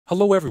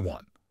Hello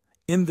everyone.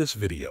 In this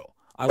video,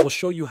 I will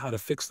show you how to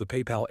fix the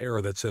PayPal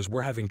error that says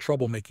we're having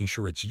trouble making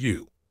sure it's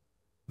you.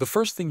 The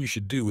first thing you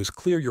should do is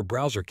clear your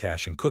browser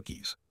cache and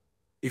cookies.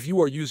 If you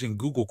are using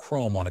Google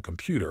Chrome on a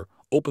computer,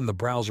 open the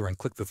browser and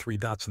click the three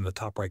dots in the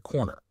top right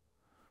corner.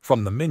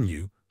 From the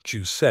menu,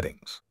 choose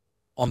Settings.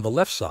 On the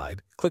left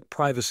side, click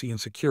Privacy and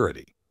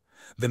Security.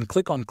 Then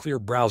click on Clear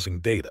Browsing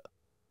Data.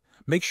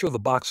 Make sure the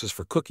boxes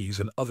for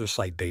cookies and other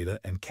site data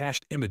and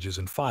cached images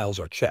and files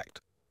are checked.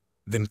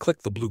 Then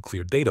click the blue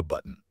Clear Data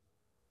button.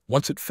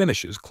 Once it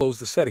finishes, close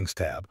the Settings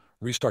tab,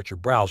 restart your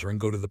browser and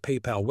go to the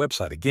PayPal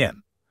website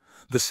again.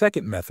 The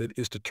second method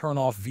is to turn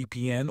off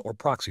VPN or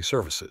proxy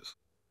services.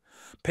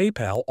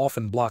 PayPal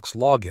often blocks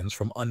logins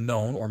from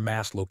unknown or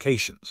masked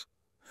locations.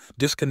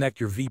 Disconnect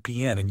your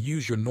VPN and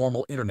use your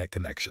normal internet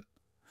connection.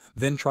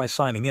 Then try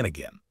signing in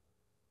again.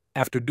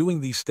 After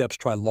doing these steps,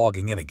 try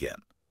logging in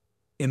again.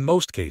 In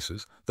most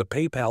cases, the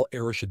PayPal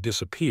error should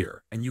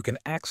disappear and you can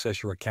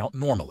access your account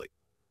normally.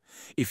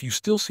 If you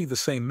still see the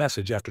same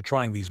message after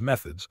trying these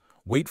methods,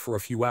 wait for a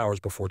few hours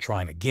before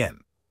trying again.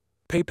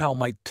 PayPal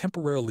might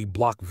temporarily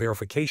block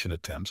verification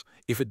attempts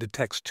if it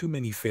detects too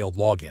many failed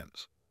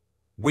logins.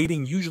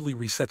 Waiting usually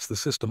resets the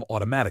system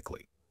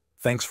automatically.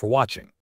 Thanks for watching.